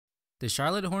The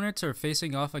Charlotte Hornets are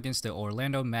facing off against the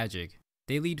Orlando Magic.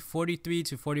 They lead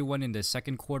 43-41 in the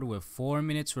second quarter with 4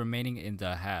 minutes remaining in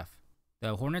the half.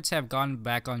 The Hornets have gone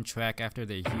back on track after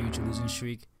the huge losing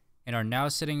streak and are now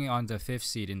sitting on the 5th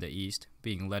seed in the East,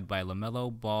 being led by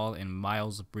LaMelo Ball and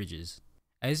Miles Bridges.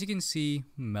 As you can see,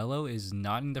 Melo is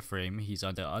not in the frame, he's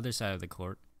on the other side of the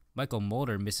court. Michael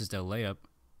Mulder misses the layup.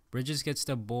 Bridges gets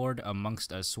the board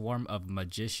amongst a swarm of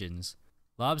magicians.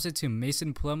 Lobs it to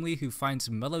Mason Plumlee, who finds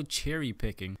Melo cherry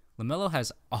picking. LaMelo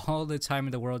has all the time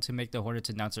in the world to make the Hornets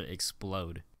announcer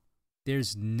explode.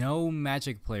 There's no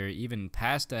Magic player even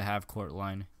past the half-court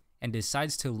line, and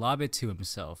decides to lob it to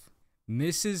himself.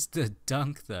 Misses the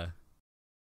dunk though.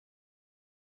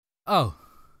 Oh,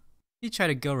 he tried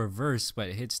to go reverse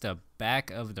but hits the back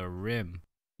of the rim.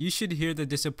 You should hear the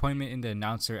disappointment in the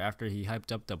announcer after he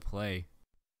hyped up the play.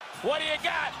 What do you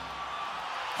got?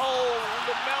 Oh,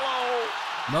 LaMelo.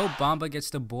 Mo Bamba gets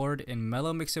the board and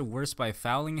Melo makes it worse by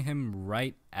fouling him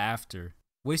right after.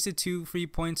 Wasted 2 free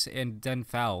points and then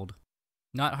fouled.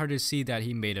 Not hard to see that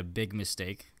he made a big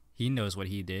mistake. He knows what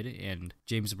he did, and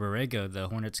James Borrego, the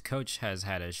Hornets coach, has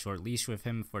had a short leash with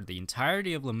him for the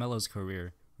entirety of LaMelo's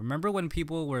career. Remember when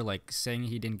people were saying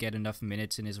he didn't get enough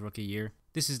minutes in his rookie year?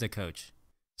 This is the coach.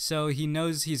 So he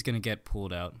knows he's gonna get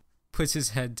pulled out, puts his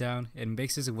head down, and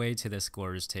makes his way to the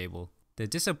scorer's table. The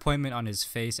disappointment on his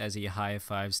face as he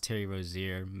high-fives Terry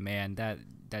Rozier, man,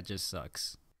 that just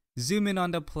sucks. Zoom in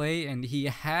on the play and he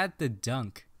had the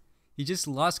dunk. He just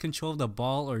lost control of the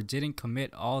ball or didn't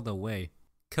commit all the way.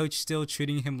 Coach still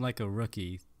treating him like a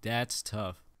rookie. That's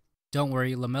tough. Don't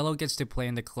worry, LaMelo gets to play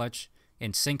in the clutch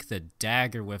and sink the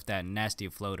dagger with that nasty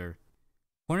floater.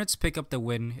 Hornets pick up the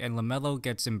win and LaMelo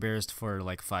gets embarrassed for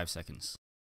 5 seconds.